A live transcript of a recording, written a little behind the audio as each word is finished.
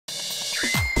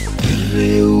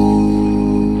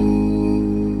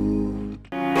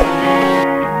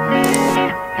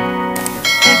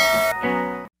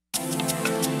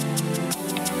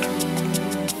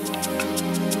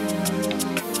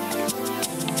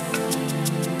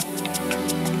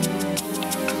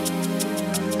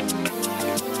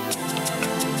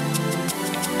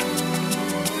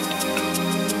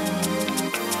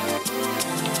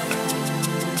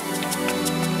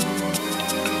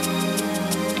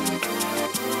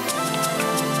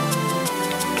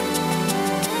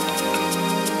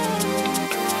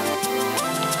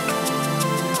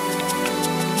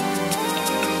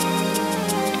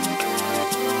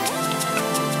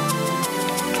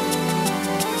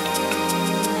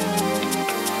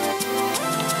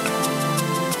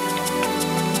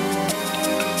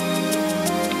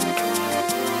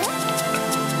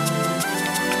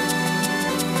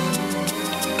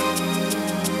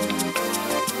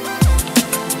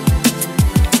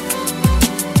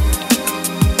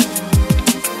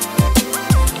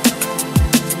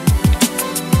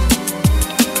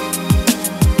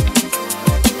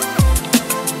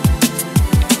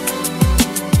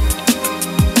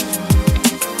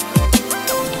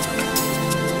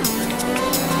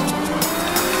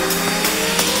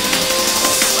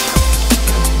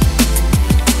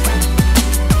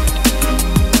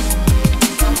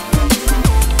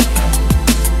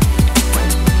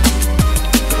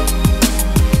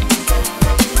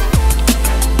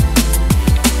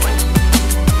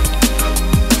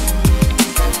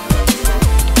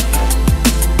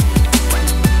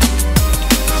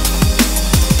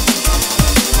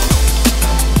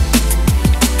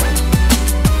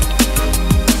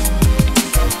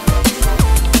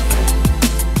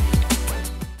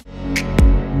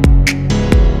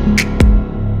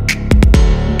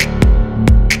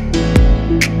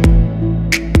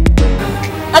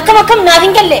ما كم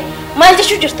نادين قال لي ما يجي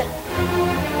شو جرته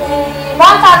ما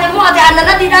تعرف مو أدي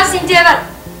أنا ندي ناس إنجابر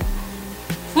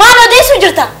ما أنا دي شو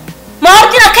جرته ما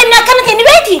أردنا كنا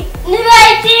نبيتي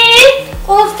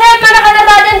وفتح من أنا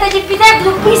بعدين تجيب بيتك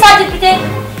لبي ساجد بيتك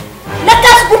لا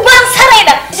تسقطان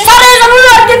سرينا سرينا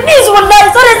ولا النيس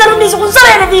والله سرينا النيس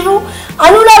وسرينا ديفو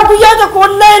أنا لا قيادك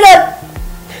والله لا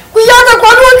قيادك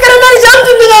وأنا كرنا جامد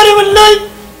النهاري والله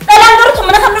أنا قررت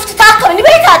من أنا نفت تاكل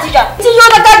نبيت هاتجا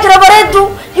يوم كاجر بردو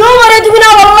يوم بردو بنا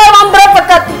والله ما أمبرا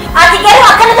فكرتي أتيجي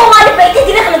أكلت وما نبيت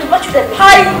دي نحن تبغى شو ده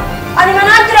هاي أنا ما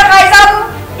نانجر غايزابو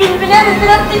البلاد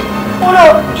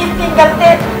ولو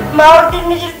إنتي ما أردت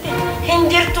نجرتي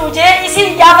هنجرتو جاي إسي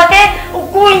يابته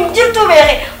وكو هنجرتو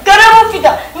بيري كرامو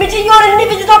فيدا ميجي يور إني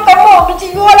بيجي تو كمو ميجي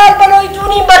يور البلو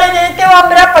يجوني بره ده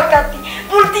وامرا فكرتي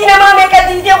بولتي نما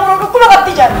ميكا دي أقولو كل وقت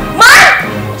جان ما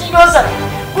ميجي يوسف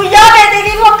كويا بيتي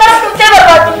كي وكرا كنتي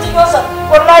برباد ميجي يوسف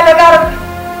والله نعارف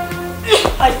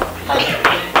هاي هاي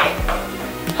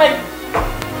هاي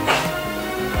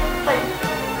هاي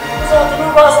صوتني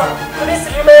باسا كنيس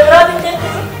ريميرا دي كنتي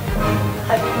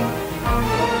هاي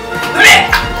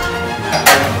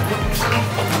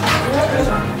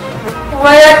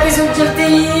ويا كيسو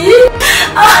جرتي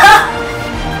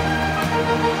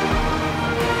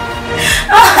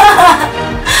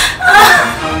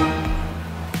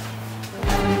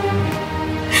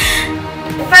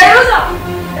فيروزة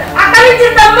أكلي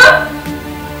جرتما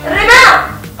ريما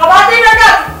قباتي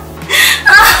نكات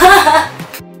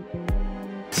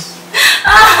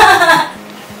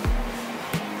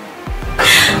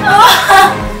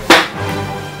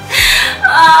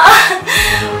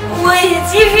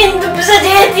ويتيفين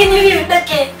بسجيتيني في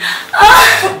بدكي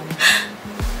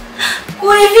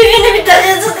ويفيفين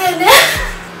بدجاجتين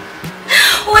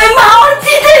وما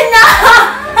ورتينا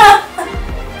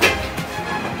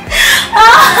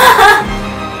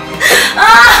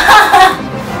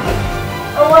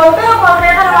وما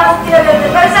قبرنا راستي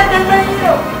بس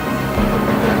تنتهيو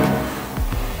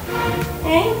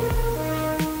وين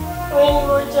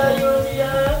وجايو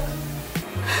يا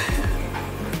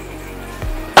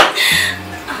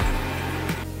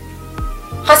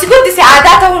خاصكم تسي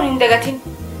عاداتهم هندغتين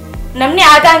نمني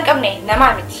عادان قمني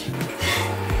نمامتي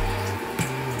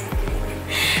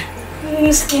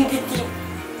مسكين تيتي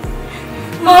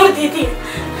مور تيتي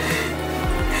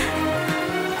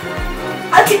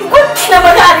أتي قلت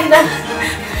نما دارينا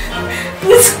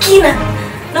مسكينة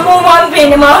نمو مان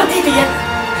بيني مور تيتي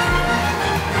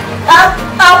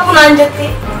أبو نانجتي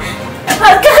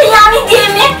أركا خياني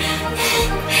ديمي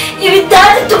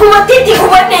يبدأ تقوم تيتي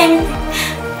قوم نيمتي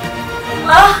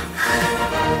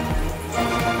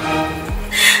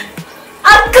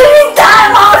Akka minta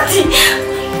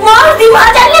Marty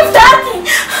macam leftati.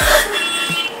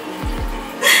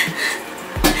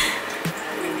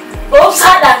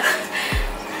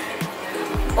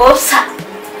 Opsa.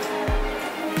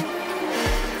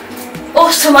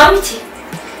 Opsa mamiti.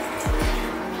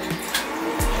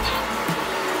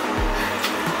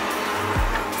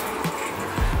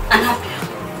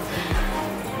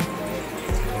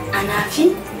 Anafi,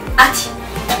 ati.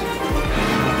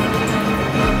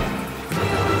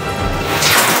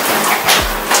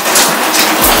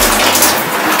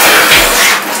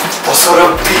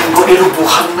 Sorabin Godhuu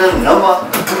Buhaartan nama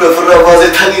pura pura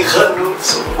tani Qabnuus.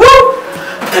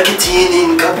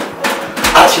 Takitinin kamu.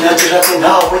 Atina jirate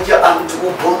na wajah antu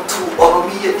bontu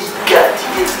Oromoo digati.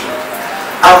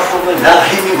 Afro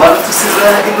nahi mantu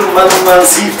sirreeyfanna maluman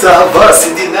sita basi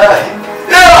dinahi.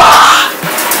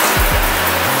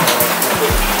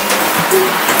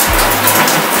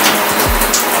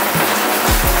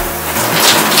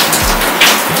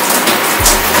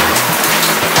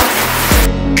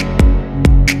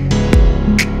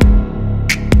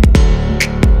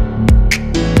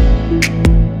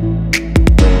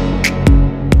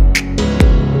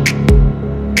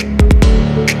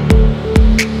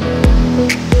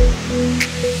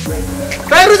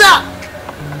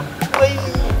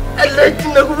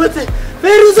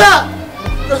 فيروزة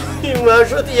ما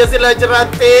شو تيسلا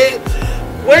جراتي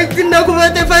وين جنا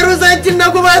كوباتي فيروزة جنا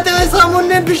كوباتي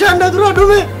ويسامون بيشان ندرو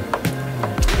دومي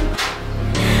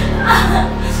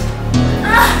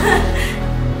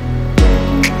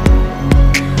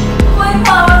وين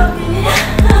ماورتي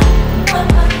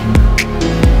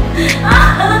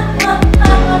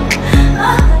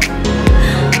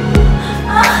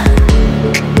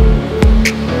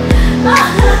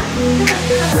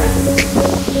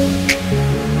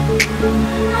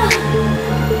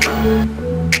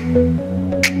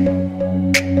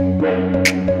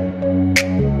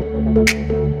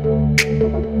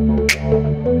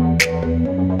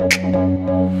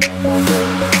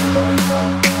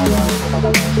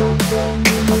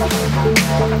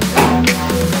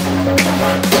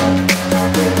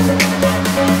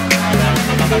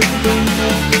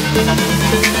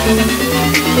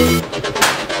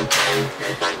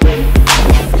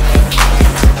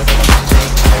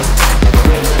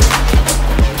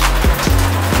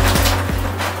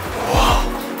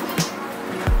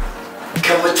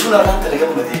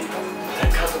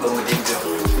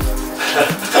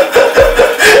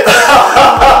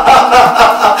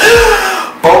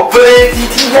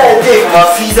ما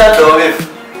فيزا دوميف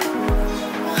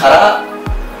خرا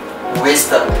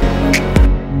ويستر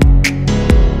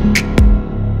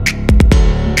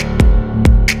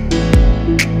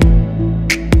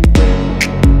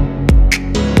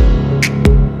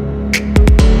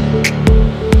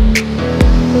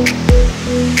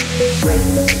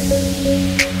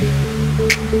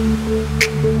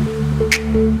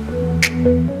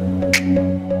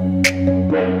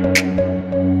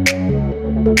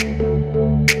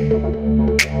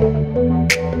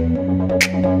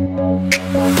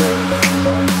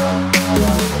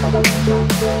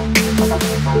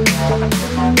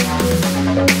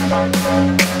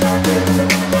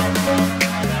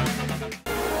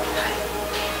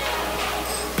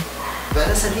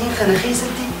سلين خناخي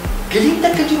ستي قليل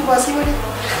دك جرو باسي ولي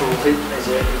وي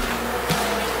اجل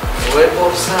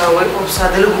وي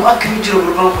اوبسا دلو مؤكد جرو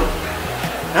بالبنكون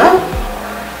ها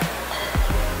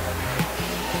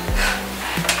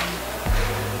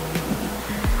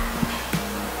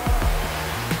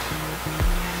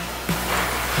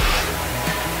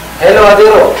هلو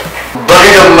اديرو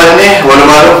بغي مني ولا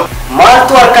مالو ما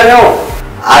تو اركنو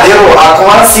اديرو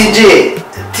اكمان سيجي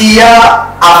تيا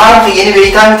أفان في يعني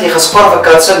بيتان تي خسفر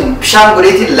فكرتشن بشام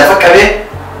قريتي لفك أبي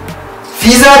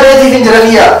فيزا بيتي في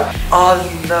جرالية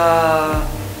الله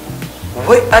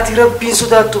وي أتي ربي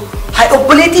سوداتو هاي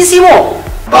أبليتي سيمو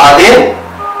بعدين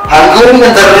هنقول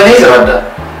من درني زردا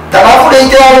تنافو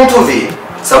ليتي عم توفي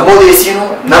سبو ديسينو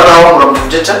نراهم رم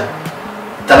تجتة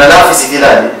تنلا في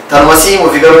سيتيلادي تنوسيم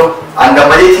وفيكرو عندما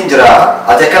مليتين جرا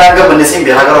أتكلم عندما نسيم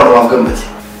بهاجر ولا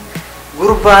مفهومتي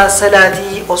غربا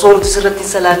سلاتي أصور تسرتي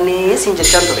سلاني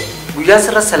سينجتشان تري بيا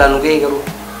سر سلانو جاي غرو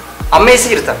أما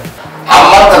يصيرتا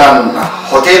أما تنام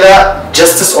هوتيلا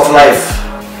Justice of Life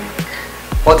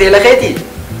هوتيلا كيتي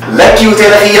لكن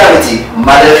هوتيلا خيرانتي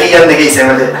ما ده خيار نجي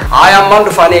سمده هاي أمان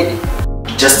دفانيكي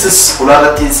Justice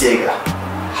ولا تنسيجا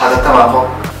هذا تمامه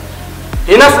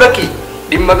هنا فلكي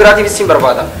ديمقراطي بسيم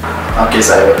بربادا أوكي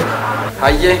سايبر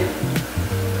هاي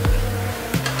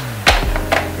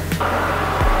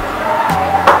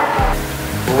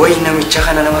وين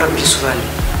متشخن أنا مربي سوداني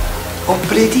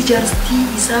أوبليتي جارستي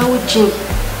يساوي جين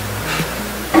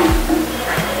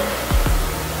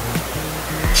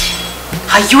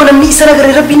هايو أنا مني سنة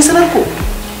غير ربي نسنركو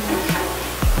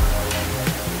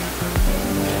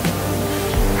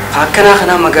هكذا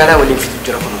خنا مقالة ولين في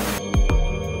تجربنا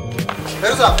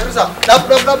فيروزا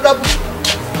داب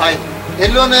هاي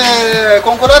اللون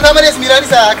كونكولاتا مريس ميراني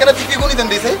سا كنا تيجوني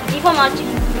دنديسه إيفا ماجي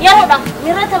يا رودا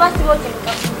ميرا تباس بوجه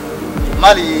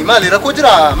مالي ركو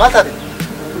جرا ما تادي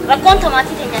ركون تماتي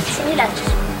تنيا سيني لاتش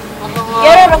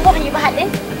يا رو ركو يبقى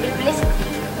هادين بالبليس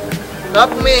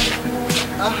رابمي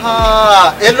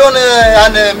اها اللون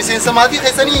يعني مسين سماتي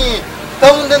خيسني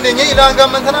تاون دندنيا الى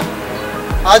انغامنتنا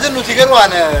اجن نتيجرو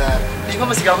انا ديفا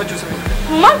مسيغافو جوسو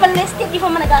ما بلستي ديفا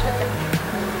منغاغت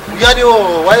وياديو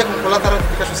واي كونكولاتا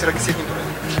تكاشو سيركسيتين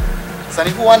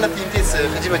سانيفو وانا تينتيس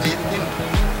خجيبه جيتين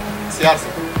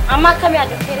سياسي اما كم يا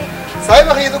دكتور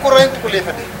سايبه هي ذكرين كليه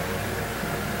فدي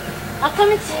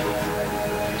أكمل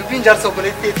دبين جالس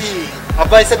وبليتي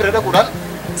أباي سبر هذا كوران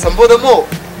سامبو دمو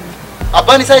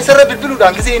أباني ساي سر بالبلو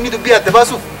دان كذي إني دبي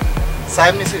أتباسو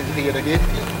سايب نسي هي رجعت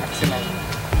أحسن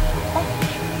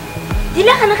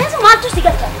ديلا أنا خلاص ما أتوش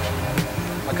تقدر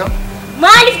أكم ما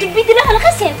أعرف دبي ديلا أنا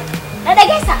خلاص سين هذا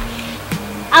جالسة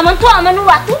أمانتو أمانو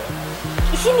واتو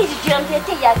إسيني جيران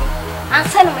فيتي يادي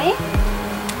أنسانو إيه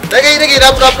دقي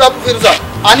راب فيروزا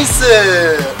أنيس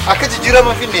أكيد جيران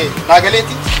ما فيني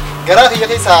ناقلتي غرا هي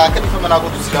كيسا أكيد في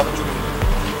مناقض سيرفachuu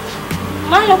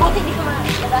ما له بوتي دي كمان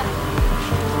كذا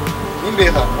مين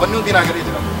بيها ونون دي ناقلتي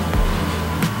جرا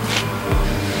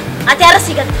أتى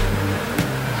أرسيقت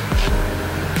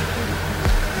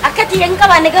أكيد ينكا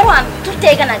بانيجرو أم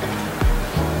ترتيجا ناقلتي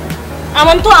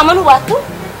أمانتو أمانو واتو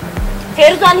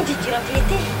فيروزا أني جيران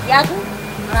فيتي يادو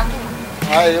مراتو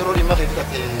هاي يرو دي ما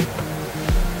خيفتي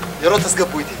يرو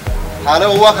تسقبويتي حالا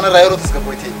هو خنا رايرو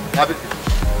تسقبويتي يا بنت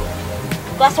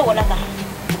قاسو ولا كه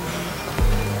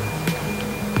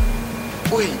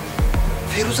وي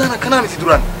فيروزانا كنا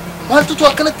متدوران مالتو تو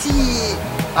كنتي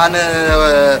انا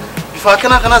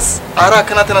بفاكنا خلاص ارا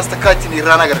كنا تنستكاتني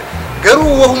رانا غير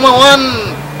غرو وهما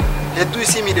وان يدو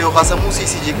سيمي ديو خاصمو سي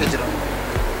جي كجرا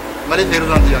مالي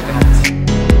فيروزان دي كنا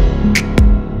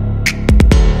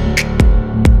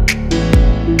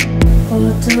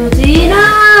Otutina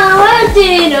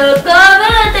watino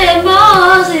kabate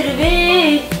mosirbi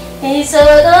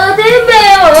isodo timbe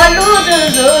waludu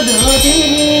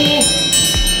zodotini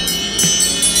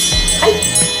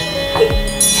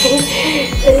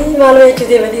मालूम है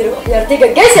चुदे मदीरो यार ठीक है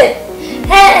कैसे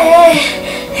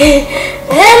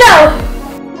hello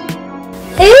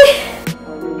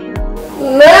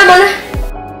mana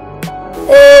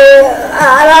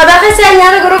ada kan saya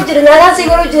nyara grup jadi nyara sih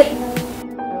grup jadi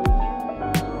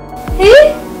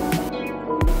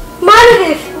mana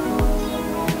deh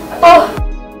oh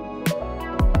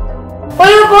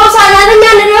ya bos ada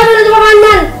nyara dia ada cuma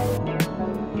mana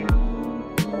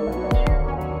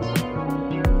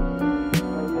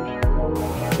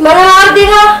mana arti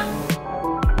kah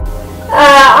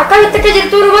akan itu kerja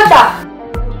turun mata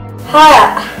haya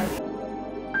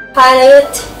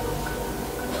hayat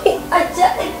aja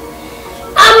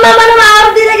amma mana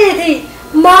arti lagi sih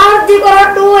mardi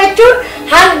koratu itu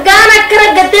hanggan akar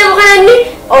gede bukan ini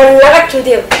orang lagi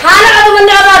cuti hana katu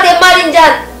mana kata dia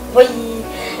marinjan woi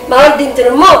mardi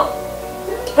itu mau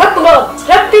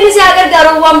Rabbi ni sih agar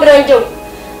garu uang beranjung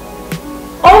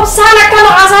oh sana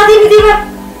kalau asal ini dia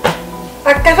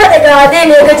Akka fate gaade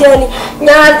ne gajani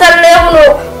nyaatar le hono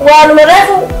waanu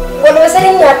marefu wala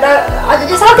sani nyaata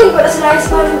aje saatin ko slice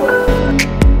mari ko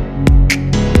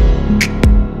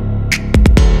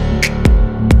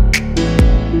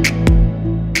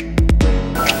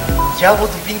jaabu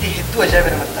bindi heddu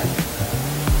ajaa'ibaa namatti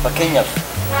fakkeenyaaf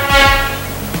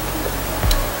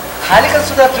haali kan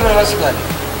sodaatu nama sugaale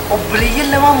obboleeyyan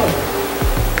lamaamu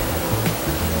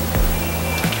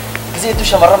gisee hedduu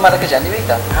shamarran maal akka jaanni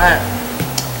beektaa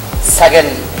sagal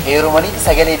heerumanii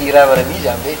sagalee dhiiraa baranii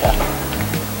jaan beektaa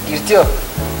dhiirtiyoo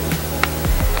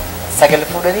sagal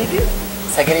fuudhaniiti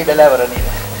sagalee dhalaa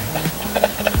baraniidha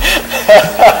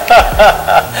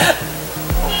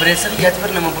obboleessa biyyaatti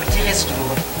bar nama bultii keessa jiru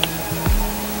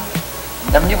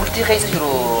namni bultii keessa jiru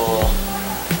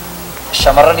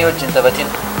shamarranii wajjin taphatiin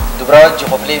dubraa wajjin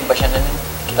qoflee hin bashannanin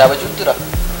kitaaba jiru jira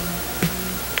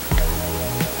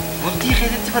bultii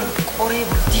keessatti bar qoree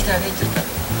bultii taanee jirta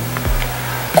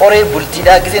qoree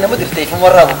bultiidhaa gisee nama dirtee fi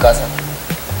warraa bukkaasan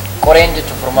qoreen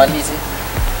jechuun furmaanniisi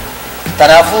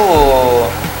tanaafuu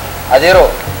adeeroo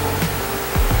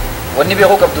wanni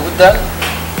beekuu qabdu guddaan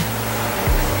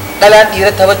dhalaan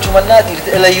dhiira taphachuu mannaa dhiirti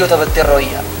dhalayyoo taphattee irra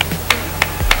wayyaa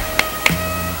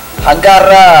hanga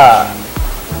irraa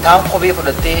taan kophee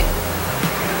fudhattee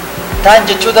taan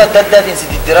jechoota adda addaatiin si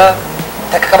diddiraa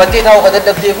takka qabattee taa'uu ka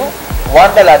dadhabdeefu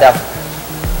waan dhalaadhaaf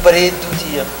bareedduu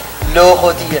tiyya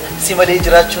lookoo tiyya si malee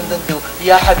jiraachuu hin danda'u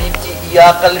yaa habiibtii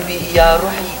yaa qalbii yaa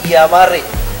ruuxii yaa maarree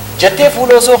jettee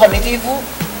fuula osoo kamitiifuu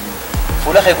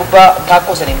fuula kee gubbaa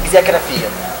taakkoo saniin gisee akka naffiyya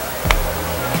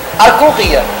arkuu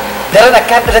kiyya daran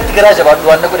akkaan irratti garaa jabaadhu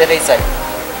waan na godhe keessaa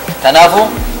tanaafuu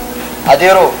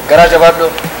adeeroo garaa jabaadhu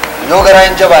yoo garaa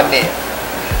hin jabaanne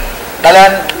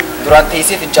dhalaan duraan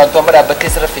teessee fincaantu amma dhaabbattee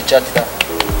sirra fincaanti ta'a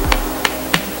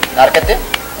na harkatte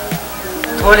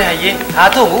tole hayyee haa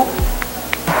ta'u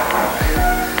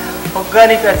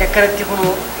hoggaanii fi ati akkanatti kun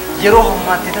yeroo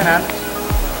hammaatte tanaan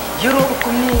yeroo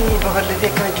dhukkubni babal'atee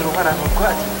akkana jiru kanaan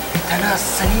hoggaati tanaas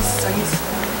saniis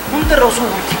hundarra osoo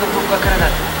bultii qabdu hoggaa akkana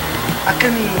laata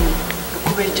akkamii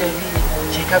dhukkuba HIV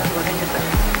cheekaappii godhee jirta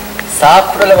sa'a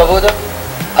 12 booda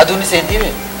aduun seentiime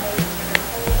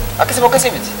akkasuma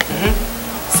akkasii miti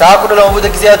sa'a 12 booda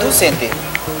gisee aduun seente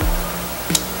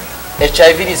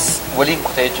HIVnis waliin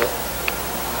kuta jechuudha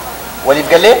waliif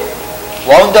galee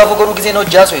waa hundaafuu garuu giseen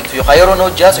hojjaa soyitu yookaan yeroon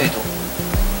hojjaa soyitu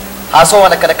haasoo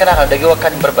waan akkana kana dhagee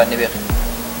akkaan hin barbaanne beeka.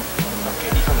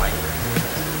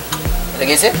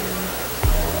 Dhageesse?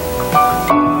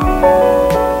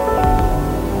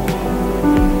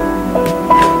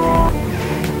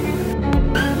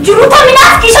 Juruta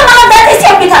minaaf kisha mana daatee si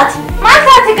abitaati. Maal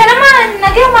taate ganama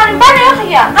nagee maal hin baane yoo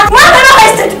xiyyaa. Maal kana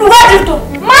keessatti dhugaa jirtu?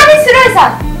 Maali siree isaa?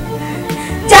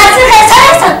 Jaarsi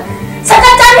keessaa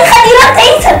sagantaani khadiiraan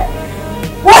ta'insan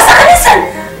wasaqanisan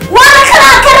waan akkana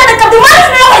akkana dhaqqabdu maaliif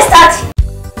na yoo keessaati?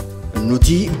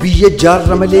 Nuti biyya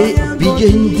jaarra malee biyya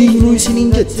hin diinuu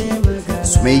isiniin jetti.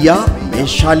 Sumeeyyaa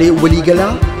meeshaalee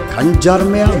waliigalaa kan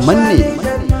jaarmayaa manneen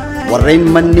warreen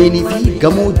manneenii fi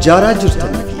gamoo jaaraa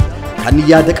jirtan kan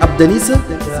yaada qabdanis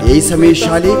dhiyeessa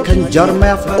meeshaalee kan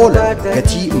jaarmayaaf oolan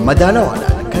gatii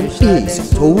madaalawaadhaan kan dhiyeessu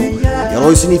ta'uu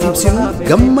yeroo isiniif ibsinu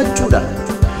gammachuudhaan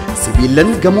sibiilan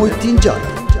gamoo ittiin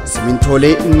jaaran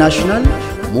simintoolee naashinaal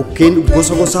mukkeen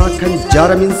gosa gosaa kan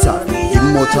jaaraminsaa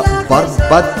dhimmoota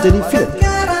barbaaddanii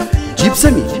filadha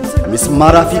jibsamii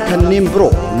mismaaraa fi kanneen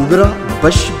biroo nu bira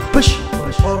bash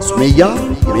sumeeyyaa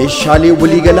meeshaalee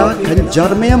waliigalaa kan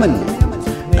jaarmaya manneen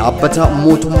dhaabbata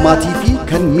mootummaatii fi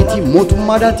kan miti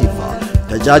mootummaadhaatiif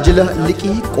tajaajila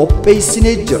liqii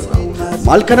qopheessinee jirra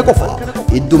maal kana qofa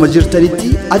idduma jirtanitti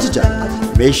ajajaan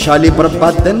meeshaalee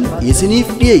barbaaddan isiniif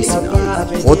dhiyeessina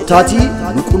kottaatii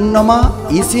nuqunnamaa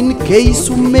isin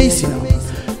keeysummeessina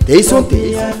teessoon ta'e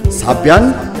saabbiyaan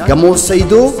gamoo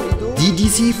sayidoo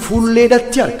DDC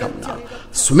fuulleedhatti argamna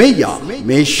Sumeeyyaa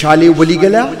meeshaalee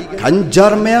waliigalaa kan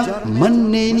jaarmaya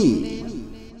manneenii.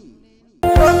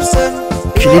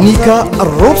 Kilinika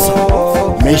Roobsa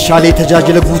meeshaalee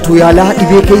tajaajila guutuu yaalaa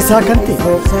dhibee keessaa kan ta'e.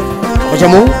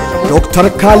 Kabajamoo Dr.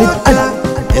 Khalid Ali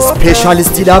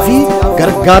ispeeshaalistiidhaa fi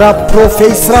gargaaraa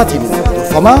piroofeesaraatiin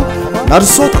durfamaa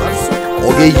narsoota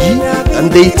ogeeyyii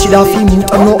dandeettiidhaa fi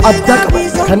muuxannoo addaa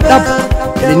qaban kan dhaabbatu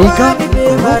kilinika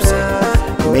Roobsa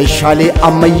meeshaalee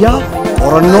ammayyaa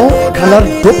qorannoo kalar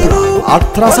doppilaa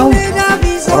altiraasaawundi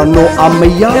qorannoo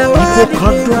ammayyaa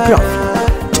iikookaardiyoogiraafii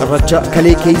cirracha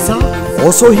kalee keessaa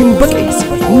osoo hin baqeessin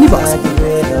ni baasa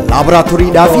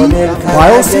laaboraatooriidhaa fi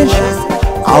baayooseenshaal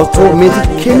automatic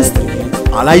chemistry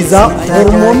analyzer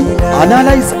hormone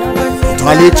analyzer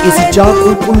kutaalee ciisichaa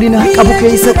qulqullina qabu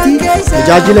keessatti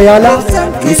tajaajila yaalaa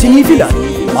isiniif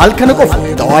ilaala maal kana qofa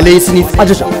dawaalee isiniif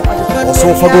ajaja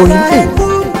osoo fagoo hin eenye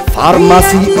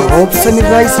faarmaasii Roobsan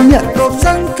irraa isin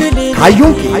yaada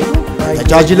kaayyoon kee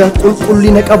tajaajila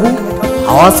qulqullina qabu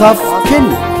hawaasaaf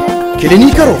kennu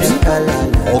kilinika Roobsan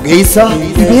ogeessa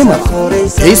dhibee mara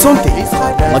teessoon ta'e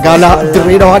magaalaa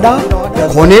Dirree Dhawaadhaa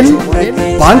Kooneel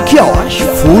Baankii Awaash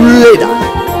Fuulleedha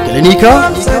kilinika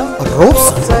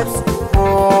Roobsan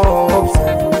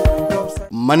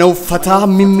mana uffataa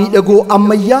mimmiidhagoo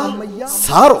ammayyaa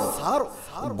Saaroo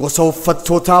gosa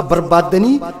uffattootaa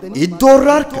barbaaddanii iddoo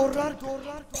irraa argattu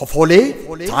kofolee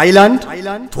Taayilaand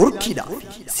Turkiidhaa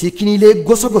siikiniilee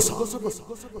gosa gosa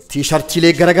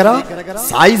tiishartiilee garagaraa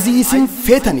saayizii isin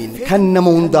feetaniin kan nama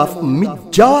hundaaf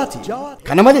mijawaati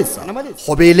kana malees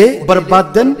kopheelee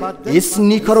barbaaddan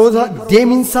isniikaroota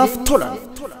deeminsaaf tolan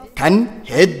kan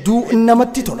hedduu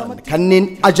namatti tolan kanneen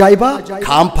ajaa'ibaa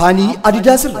kaampaanii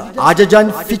Adidaas irraa ajajaan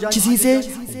fichisiisee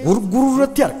gurguruu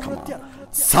irratti argama.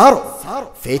 Saaroo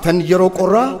feetan yeroo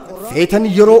qorraa feetan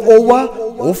yeroo oowwaa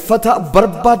uffata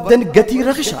barbaaddan gatii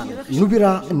rakishaan nu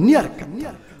biraa ni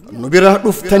argatta. Nu biraa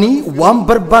dhuftanii waan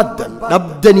barbaaddan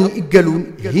dhabdanii galuun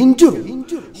hin jiru.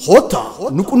 Hoota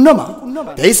nu qunnama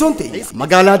teessoon ta'e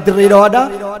magaalaa Dirree Dhawaadhaa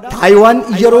Taayiwaan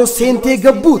yeroo seentee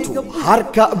gabbuutu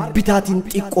harka bitaatiin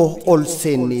xiqqoo ol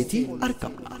seenneeti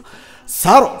argamna.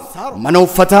 Saaroo mana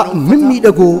uffataa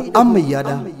mimmiidhagoo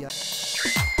ammayyaadha.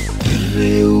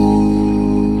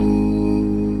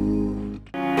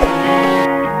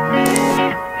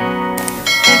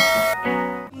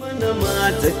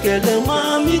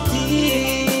 Kalamamiti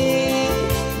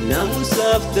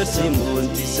namusaf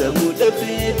tersimonti samuda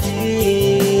beti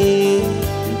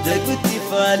taguti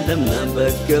falam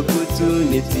nambaka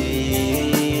butuniti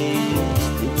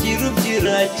jirub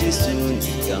jirachisun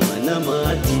kamana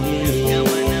mati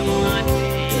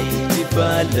taguti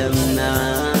falam na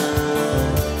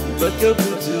baka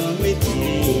butuniti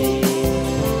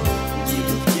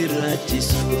jirub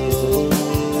jirachisun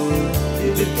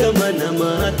kamana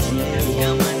mati